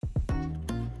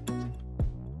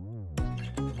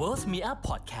World Me Up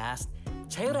Podcast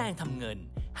ใช้แรงทำเงิน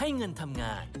ให้เงินทำง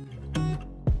าน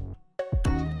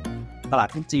ตลาด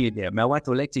หุ้นจีนเนี่ยแม้ว่า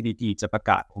ตัวเลข GDP จะปร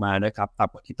ะกาศออกมานะครั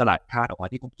บต่ำกว่าที่ตลาดคาดออกม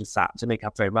าที่ 6.3 ใช่ไหม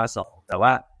ครับไตรมาส 2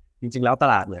แต่ว่าจริงๆแล้วต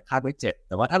ลาดเนี่ยคาดไว้ 7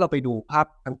แต่ว่าถ้าเราไปดูภา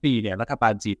พทั้งปีเนี่ยรัฐบ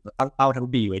าลจีนตั้งเป้าทั้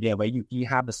งปีไว้เนี่ยไว้อยู่ที่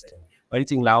 5% เพรา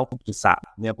ะจริงๆแล้ว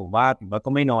 6.3 เนี่ยผมว่าถือว่าก็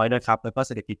ไม่น้อยนะครับแล้วก็เ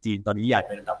ศรษฐกิจจีนตอนนี้ใหญ่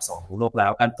เป็นอันดับ2ของโลก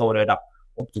แล้วการโตในระดับ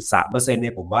 6.3% เนี่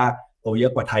ยผมว่าโตเย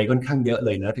อะกว่าไทยค่อนข้างเยอะเ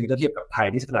ลยนะถึงจะเทียบกับไ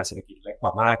ทยที่ขนาดเศรษฐกิจเล็กกว่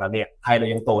ามากแล้วเนี่ยไทยเร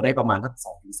ายังโตได้ประมาณสัก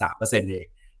 2-3% เอ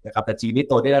งนะครับแต่จีนนี่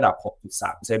โตได้ระดับ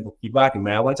 6.3% ผมคิดว่าถึงแ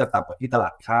ม้ว่าจะต่ำกว่าที่ตลา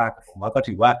ดคาดผมว่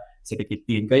าก็ถือว่าเศรษฐกิ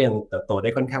จจีนก็ยังเติบโตไ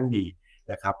ด้ค่อนข้างดี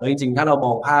นะครับแล้วจริงๆถ้าเราม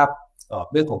องภา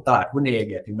พเรื่องของตลาดหุ้นเอ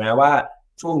งเนี่ยถึงแม้ว่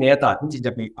าช่วงนี้ตลาดหุ้นจีนจ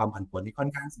ะมีความผันผวนที่ค่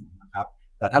อนข้างสูงนะครั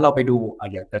บแต่ถ้าเราไปดู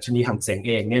อย่างดัชนีหังเส็งเ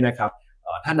องเนี่ยนะครั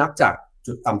บถ้านับจาก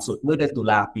จุดต่ำสุดเมื่อเดือ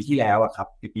นตุลาปีที่แล้วครับ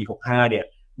ปี 65เนี่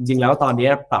ยจริงๆแล้วตอนนี้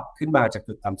ปรับขึ้นมาจา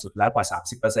กจุดต่ำสุดแล้วกว่า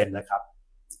 30% นะครับ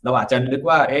เราอาจจะนึ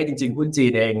กว่าจริงๆหุ้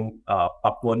นจีนเองป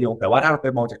รับตัวลงแต่ว่าถ้าเรา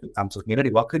ไปมองจากจุดต่ำสุดนี้ก็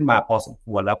ถือว่าขึ้นมาพอสม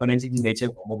ควรแล้วเพราะฉะนั้นจริงๆในเชิ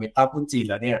งของโมเมนตัมหุ้นจี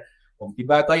นแล้วเนี่ยผมคิ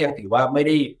ดว่าก็ยังถือว่าไม่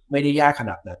ได้ยาก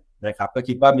ขนาดนั้นนะครับก็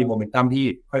คิดว่ามีโมเมนตัม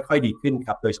ที่ค่อยๆดีขึ้น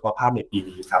ครับโดยเฉพาะภาพใ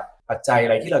นปีนี้ครับปัจจัยอะ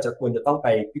ไรที่เราจะควรจะต้องไ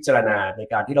ปพิจารณาใน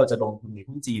การที่เราจะลงทุนใน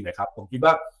หุ้นจีนนะครับผมคิดว่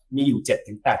ามีอยู่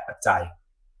 7-8 ปัจจัย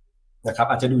นะครับ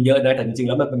อาจจะดูเยอะนะแต่จริงๆแ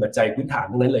ล้วมันเป็นปัจจัยพื้นฐา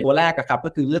นทั้งนั้นเลยตัวแรกครับก็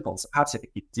คือเรื่องของสภาพเศรษ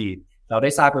ฐกิจจีนเรา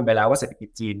ได้ทราบกันไปแล้วว่าเศรษฐกิ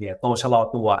จจีนเนี่ยโตชะล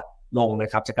อตัวลง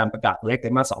นะครับจากการประกาศตัวเลขไต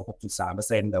รมาส 2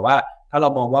 6.3% แต่ว่าถ้าเรา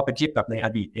มองว่าเป็นเทียบกับใน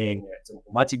อดีตเองเนี่ย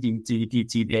ผมว่าจริงๆ GDP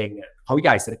จีนเองเนี่ยเขาให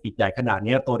ญ่เศรษฐกิจใหญ่ขนาด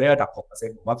นี้โตได้ระดับ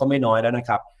 6% ผมว่าก็ไม่น้อยแล้วนะ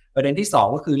ครับประเด็นที่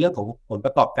2ก็คือเรื่องของผล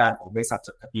ประกอบการของบริษัท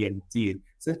จดทะเบียนจีน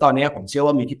ซึ่งตอนนี้ผมเชื่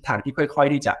อว่ามีทิศทางที่ค่อยๆ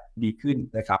ที่จะดีขึ้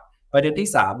นนะครับประเด็นที่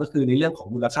3ก็คือในเรื่องข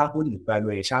องมูลค่าหุ้นหรือ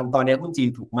valuation ตอนนี้หุ้นจี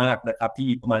นถูกมากนะครั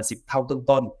บที่ประมาณ10เท่า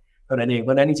ต้นๆเท่านั้นเองเ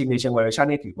พราะนั้นจริงๆในเชิง valuation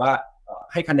นี่ถือว่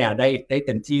าให้คะแนนได้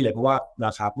เต็มที่เลยเพราะว่า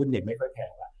ราคาหุ้นเนี่ยไม่ค่อยแพ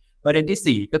งละประเด็น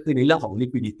ที่4ก็คือในเรื่องของ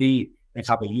liquidity นะ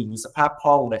ครับหรือมีสภาพ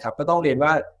คล่องนะครับก็ต้องเรียนว่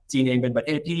าจีนเองเป็นประ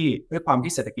เทศที่ด้วยความ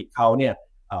ที่เศรษฐกิจเขาเนี่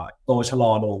ยโตชะล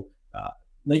อล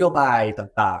งนโยบา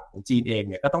ยต่างๆของจีนเอ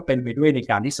งเนี่ยก็ต้องเป็นไปด้วยใน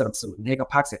การที่สนับสนุนให้กับ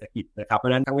ภาคเศรษฐกิจนะครับเพราะ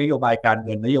ฉะนั้นทั้งนโยบายการเ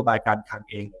งินนโยบายการคลัง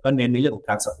เองก็เน้นในเรื่องของ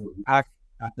การสนับสนุนภาค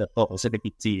การเติบโตของเศรษ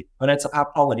ฐกิจจีนเพราะฉะนั้นสภ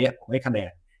าพคล่องอันนี้ผมให้คะแน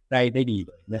นได้ดี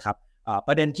เลยนะครั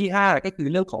บประเด็นที่5ก็คื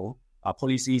อเรื่องของ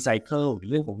policy cycle หรือ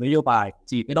เรื่องของนโยบา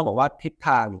ยจีนไม่ต้องบอกว่าทิศ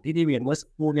ทางที่ได้เรียนเมื่อสัก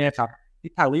ครู่นี้ครั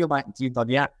บทิศทางนโยบายของจีนตอน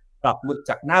นี้ปรั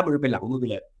บจากหน้ามือเป็นหลังมือ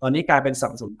เลยตอนนี้กลายเป็นส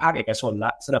นับสนุนภาคเอกชนแ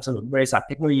ละสนับสนุนบริษัท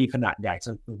เทคโนโลยีขนาดใหญ่ส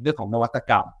นับสนุนเรื่องของนวัต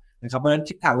กรรมนะครับเพราะฉะนั้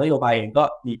นทิศทางนโยบายเอง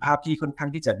ก็มีภาพที่ค่อนข้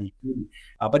างที่จะดีขึ้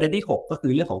นประเด็นที่6ก็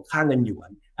คือเรื่องของค่าเงินหยว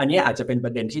นอันนี้อาจจะเป็น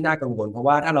ประเด็นที่น่ากังวลเพรา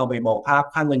ะว่าถ้าเราไปมองภ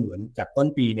าพค่าเงินหยวนจากต้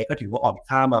นปีนี้ก็ถือว่าอ่อน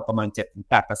ค่ามาประมาณ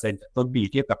 7-8% จากต้นปี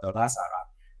เทียบกับดอลลาร์สหรัฐ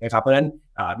นะครับเพราะฉะนั้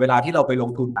นเวลาที่เราไปล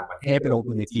งทุนต่างประเทศไปลง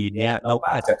ทุนในจีนเนี่ยเราก็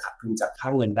อาจจะขาดทุนจากค่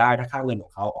าเงินได้ถ้าค่าเงิน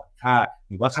ของเขาอ่อนค่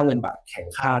าหรือว่าค่าเงินบาท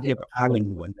แข็งค่าเทียบกับค่าเงิน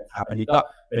หยวนนะครับอันนี้ก็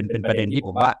เป็นประเด็นที่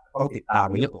ผมว่าต้องติดตา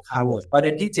มในเรื่องของค่าเงินประ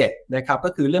เด็นที่7นะครับก็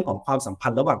คือเรื่องของความสั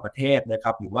มพันธ์ระหว่างประเทศนะค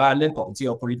รับหรือว่าเรื่องของ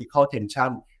geopolitical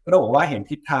tension ก็ต้องบอกว่าเห็น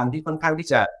ทิศทางที่ค่อนข้างที่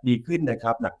จะดีขึ้นนะ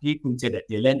ครับหลังที่คุณเจเน็ต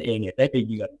เยเลนเองเนี่ยได้ไป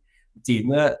เยือนจีน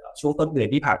เมื่อช่วงต้นเดือ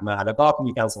นที่ผ่านมาแล้วก็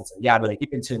มีการส่งสัญญาณอะไร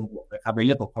ที่เป็นเชิงบวกนะครับใน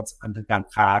เรื่องของความสัมพันธ์ทางกา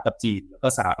รค้ากับจีนแล้วก็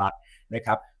สหรัฐน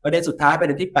ะครับประเด็นสุดท้ายประ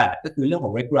เด็นที่8ก็คือเรื่องข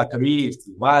อง regulatory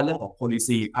หรือว่าเรื่องของ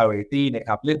policy priority นะ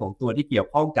ครับเรื่องของตัวที่เกี่ย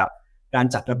วข้องกับกา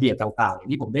รจัดระเบียบต่างๆ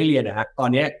ที่ผมได้เรียนนะฮะต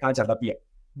อนนี้การจัดระเบียบ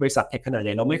บริษัทเทคขนาดใ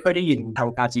หญ่เราไม่ค่อยได้ยินท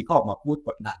างการจีนก็ออกมาพูด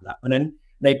กดดันแล้วเพราะฉะนั้น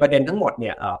ในประเด็นทั้งหมดเนี่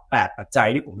ย8ปั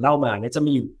จจัยที่ผมเล่ามาเนี่ยจะ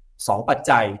มี2ปั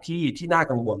จจัยที่น่า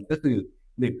กังวลก็คือ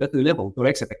1ก็คือเรื่องของตัวเ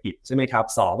ลขเศรษฐกิจใช่ไหมครับ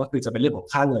2ก็คือจะเป็นเรื่องของ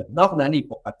ค่าเงินนอกนั้นอีก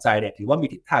6ปัจจัยเนี่ยถือว่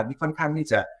ามีทิศทางที่ค่อนข้าง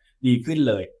ที่จะดีขึ้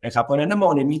นเลยนะครับเพราะฉะนั้นถ้า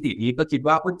มองในมิตินี้ก็คิ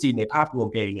ดว่าหุ้นจีนในภาพรว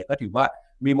มเองเนี่ยก็ถือว่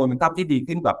ามีโมเมนตัมที่ดี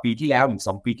ขึ้นกว่าปีที่แล้วหรือ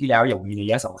2ปีที่แล้วอย่างมีนั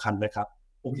ยสำคัญนะครับ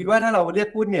ผมคิดว่าถ้าเราเลือ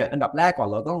กหุ้นเนี่ยอันดับแรกก่อ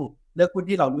นเราต้องเลือกหุ้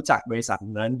นที่เรารู้จักบริษั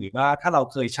ทนั้นหรือว่าถ้าเรา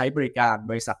เคยใช้บริการ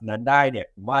บริษัทนั้นได้เนี่ย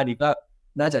ผมว่านี่ก็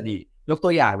น่าจะดีย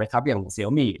กตัวอย่างนะครับอย่างเสี่ยว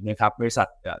มี่นะครับบริษั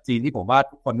ทจีนที่ผมว่า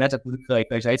ทุกคนน่าจะเค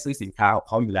ยใช้ซื้อสินค้าของเ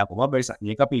ขาอยู่แล้วผมว่าบริษั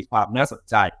ทนี้ก็มีความน่าส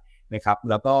นใจนะครั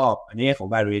บแล้วก็อันนี้ของ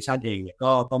valuation เองเนี่ย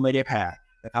ก็ไม่ได้แพ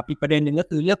งนะครับอีกประเด็นหนึ่งก็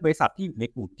คือเลือกบริษัทที่อยู่ใ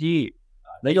นกลุ่ม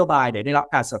ที่นโยบายได้รั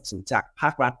บการสนับสนุนจากภ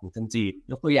าครัฐของทางจีน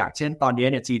ยกตัวอย่างเช่นตอนนี้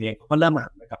เนี่ยจีนเองก็เริ่ม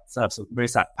หันนะครับสนับสนุนบริ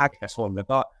ษัทภาคเอกชนแล้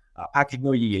วก็ภาคเทคโ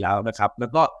นโลยีแล้วนะครับแล้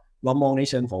วก็เรามองใ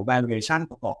นเชิงของ valuation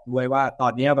ประกอบด้วยว่าต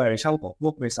อนนี้ valuation ของพ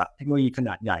วกบริษัทเทคโนโลยีข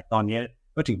นาดใหญ่ตอน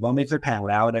นี้ก็ถือว่าไม่ค่อยแพ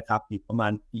งแล้วนะครับอีกประม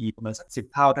าณ PE ประมาณ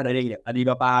10 เท่าเท่านั้นเองอย่าง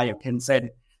Alibaba อย่าง Tencent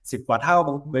 10 กว่าเท่า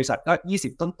บางบริษัทก็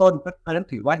20ต้นๆเพราะฉะนั้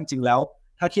นถือว่าจริงๆแล้ว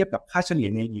ถ้าเทียบกับค่าเฉลี่ย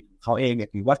ในอดีตของเขาเองเนี่ย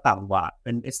ถือว่าต่ำกว่าเ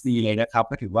ป็น SD เลยนะครับ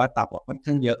ก็ถือว่าต่ำกว่าค่อน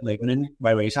ข้างเยอะเลยเพราะฉะนั้น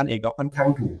valuation เองก็ค่อนข้าง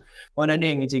ถูกเพราะนั้นเอ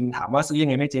งจริงๆถามว่าซื้อยัง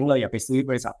ไงไม่เจ๊งเลยอย่าไปซื้อ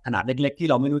บริษัทขนาดเล็กๆที่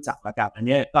เราไม่รู้จักละกันอัน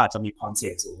นี้ก็อาจจะมีความเสี่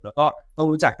ยงสูงแล้วก็ต้อง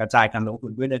รู้จักกระจายการลงทุ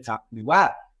นด้วยนะครับหรือว่า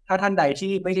ถ้าท่านใด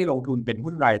ที่ไม่ได้ลงทุนเป็น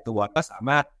หุ้นรายตัวก็สาม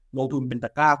ารถลงทุนเป็นต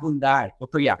ะกร้าหุ้นได้ยก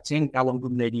ตัวอย่างเช่นการลงทุ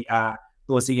นใน DR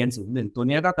ตัว CN01 ตัว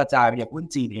นี้ก็กระจายไปยังหุ้น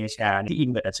จีน A share ที่อิง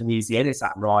กับดัชนี CSI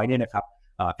 300เนี่ยนะครับ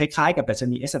คล้ายๆกับดัช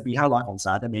นี S&P 500ของส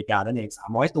หรัฐอเมริกานั่นเอง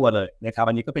300ตัวเลยนะครับ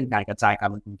อันนี้ก็เป็นการกระจายการ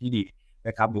ลงทุนที่ดีน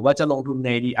ะครับหรือว่าจะลงทุนใน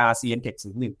DR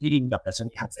CN01 ที่อิงกับดัช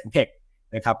นีหางเส็งเทค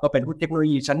นะครับก็เป็นหุ้นเทคโนโล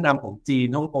ยีชั้นนำของจีน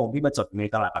ฮ่องกงที่มาจดใน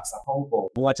ตลาดหลักทรัพย์ฮ่องกง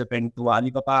ไม่ว่าจะเป็นตัว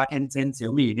Alibaba Tencent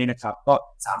Xiaomi เนี่ยนะครับก็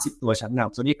30ตัวชั้นน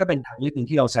ำส่วนนี้ก็เป็นทางเลือกนึง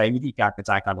ที่เราใช้วิธีการกระ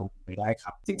จายการลงทุนไปได้ครั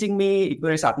บจริงๆมีอีกบ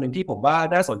ริษัทนึงที่ผมว่า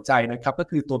น่าสนใจนะครับก็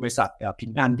คือตัวบริษัทผิ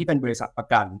นอันที่เป็นบริษัทประ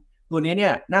กันตัวนี้เนี่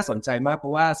ยน่าสนใจมากเพรา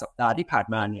ะว่าสัปดาห์ที่ผ่าน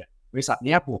มาเนี่ยบริษัท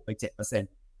นี้บวกไป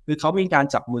 7% คือเขามีการ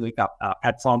จับมือกับแพล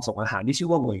ตฟอร์มส่งอาหารที่ชื่อ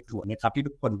ว่าเหมยถวนนะครับที่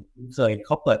ทุกคนเคยเข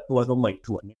าเปิดตัวเหมยถ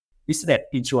วน Business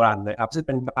Insurance นะครับซึ่งเ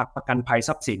ป็นประกันภัยท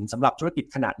รัพย์สินสำหรับธุรกิจ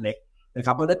ขนาดเล็กนะค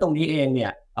รับเพราะฉะนั้นตรงนี้เองเนี่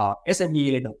ยSME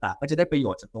อะไรต่างๆก็จะได้ประโย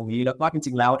ชน์จากตรงนี้แล้วก็จ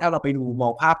ริงๆแล้วถ้าเราไปดูมอ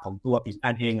งภาพของตัวผินอั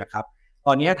นเองครับต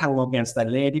อนนี้ทาง Morgan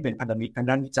Stanley ที่เป็นพันธมิตรทาง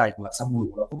ด้านวิจัยของหลักทรัพย์บัวหล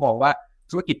วงเราก็มองว่า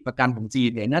ธุรกิจประกันของจีน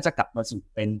เนี่ยน่าจะกลับมาสู่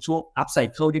เป็นช่วง up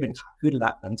cycle ที่เป็นขาขึ้นล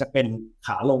ะหลังจากเป็นข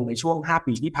าลงในช่วง5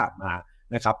ปีที่ผ่านมา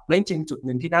นะครับและจริงๆจุดห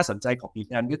นึ่งที่น่าสนใจของผิน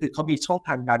อันก็คือเขามีช่องท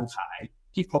างการขาย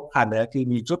ที่ครบครันนะคือ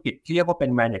มีธุรกิจที่เรียกว่าเป็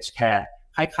น managed care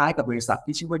คล้ายๆกับบริษัท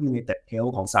ที่ชื่อว่า United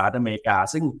Health ของสหรัฐอเมริกา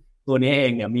ซึ่งตัวนี้เอ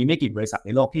งเนี่ยมีไม่กี่บริษัทใน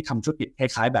โลกที่ทำธุรกิจค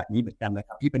ล้ายๆแบบนี้เหมือนกันนะค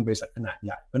รับที่เป็นบริษัทขนาดให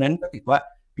ญ่เพราะฉะนั้นก็ถือว่า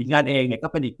ผินอันเองเนี่ยก็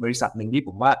เป็นอีกบริษัทหนึ่งที่ผ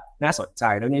มว่าน่าสนใจ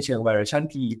แล้วในเชิง valuation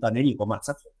PE ตอนนี้อยู่ประมาณ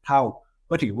สัก6 เท่า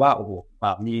ก็ถือว่าโอ้โห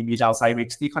มี downside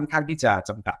risk ที่ค่อนข้างที่จะ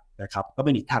จำกัดนะครับก็เ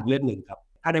ป็นอีกทางเลือกหนึ่งครับ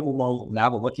ถ้าในมุมมองผมแล้ว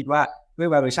ผมก็คิดว่าด้วย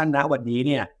valuation ณวันนี้เ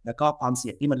นี่ยแล้วก็ความเสี่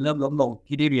ยงที่มันเริ่มลดลง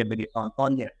ที่ได้เรียนไปในตอนต้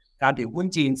นเนี่ยการถือหุ้น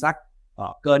จีนสัก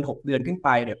เกิน6 เดือนขึ้นไป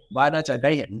เนี่ยผมว่าน่าจะไ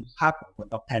ด้เห็นภาพของผล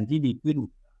ตอบแทนที่ดีขึ้น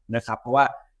นะครับเพราะว่า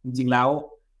จริงๆแล้ว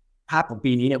ภาพของ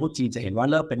ปีนี้เนี่ยหุ้นจีนจะเห็นว่า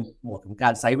เริ่มเป็นโหมดของกา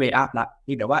รไซด์เวย์อัพละ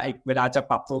แต่ว่าเวลาจะ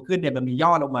ปรับตัวขึ้นเนี่ยมันมีย่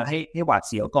อลงมาให้หวาด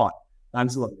เสียวก่อนบาง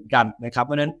ส่วนเหมือนกันนะครับเพ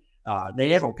ราะฉะนั้นใน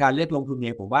แง่ของการเลือกลงทุนเ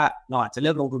นี่ยผมว่าเราอาจจะเลื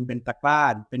อกลงทุนเป็นตะกร้า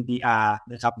เป็น DR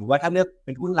นะครับหรือว่าถ้าเลือกเ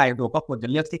ป็นหุ้นรายตัวก็ควรจะ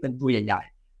เลือกที่เป็นตัวใหญ่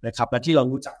ๆนะครับและที่เรา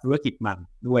รู้จักธุรกิจมัน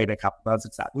ด้วยนะครับเราศึ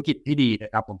กษาธุรกิจที่ดีน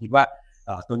ะครับผมคิดว่า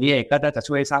ตัวนี้เองก็น่าจะ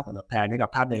ช่วยสร้างผลตอบแทนให้กับ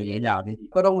ท่านในระยะยาวนี้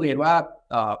ก็ต้องเรียนว่า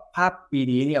ภาพปี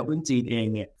นี้เนี่ยหุ้นจีนเอง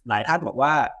เนี่ยหลายท่านบอกว่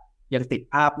ายังติด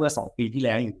ภาพเมื่อ2 ปีที่แ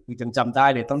ล้วอยู่ยังจำได้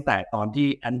เลยตั้งแต่ตอนที่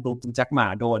แอนดรูว์แจ็คหม่า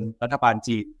โดนรัฐบาล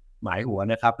จีนหมายหัว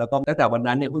นะครับแล้วก็ตั้งแต่วัน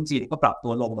นั้นเนี่ยหุ้นจีนก็ปรับตั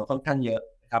วลงมาค่อนข้างเยอะ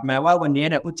ครับแม้ว่าวันนี้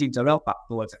เนี่ยหุ้นจีนจะเริ่มปรับ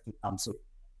ตัวจากจุดต่ำสุด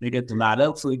ในเดือนตุลาเริ่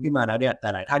มฟื้นขึ้นมาแล้วเนี่ยแต่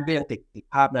หลายท่านก็ยังติด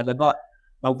ภาพนั้นแล้วก็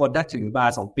บางคนถ้าถือมา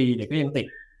2 ปีเนี่ยก็ยังติด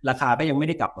ราคาก็ยังไม่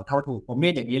ได้กลับมาเท่าทุนผมเรี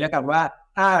ยนอย่างนี้แล้วกันว่า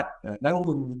ถ้านักลง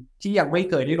ทุนที่ยังไม่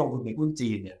เคยได้ลงทุนในหุ้นจี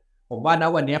นเนี่ยผมว่าณ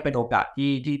วันนี้เป็นโอกาส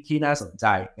ที่น่าสนใจ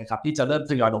นะครับที่จะเริ่ม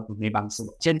ทยอยลงทุนในบางส่ว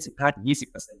นเช่น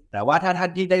 15-20% แต่ว่าถ้าท่า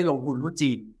นที่ได้ลงทุนหุ้น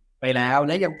จีนไปแล้วแ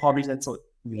ละยังพอมีเงินสด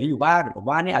เหลืออยู่บ้างผม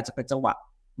ว่านี่อาจจะเป็นจังหวะ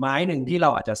ไม้หนึ่งที่เรา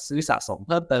อาจจะซื้อสะสมเ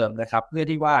พิ่มเติมนะครับเพื่อ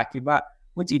ที่ว่าคิดว่า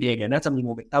หุ้นจีนเองเนี่ยน่าจะมีโม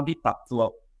เมนตัมที่ปรับตัว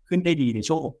ขึ้นได้ดีใน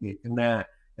ช่วง6 เดือนข้างหน้า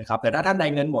นะครับแต่ถ้าท่านใด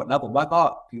เงินหมดแล้วผมว่าก็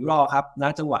ถือรอครับณ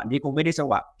จังหวะนี้คงไม่ได้จัง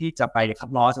หวะที่จะไปคัด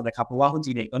ลอสนะครับเพราะว่าหุ้น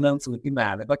จีนเองก็เริ่มฟื้นขึ้นมา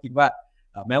แล้วก็คิดว่า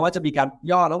แม้ว่าจะมีการ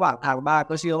ย่อระหว่างทางบ้าง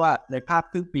ก็เชื่อว่าในภาพ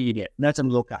ครึ่งปีเนี่ยน่าจะ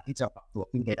มีโอกาสที่จะปรับตัว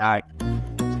ขึ้นได้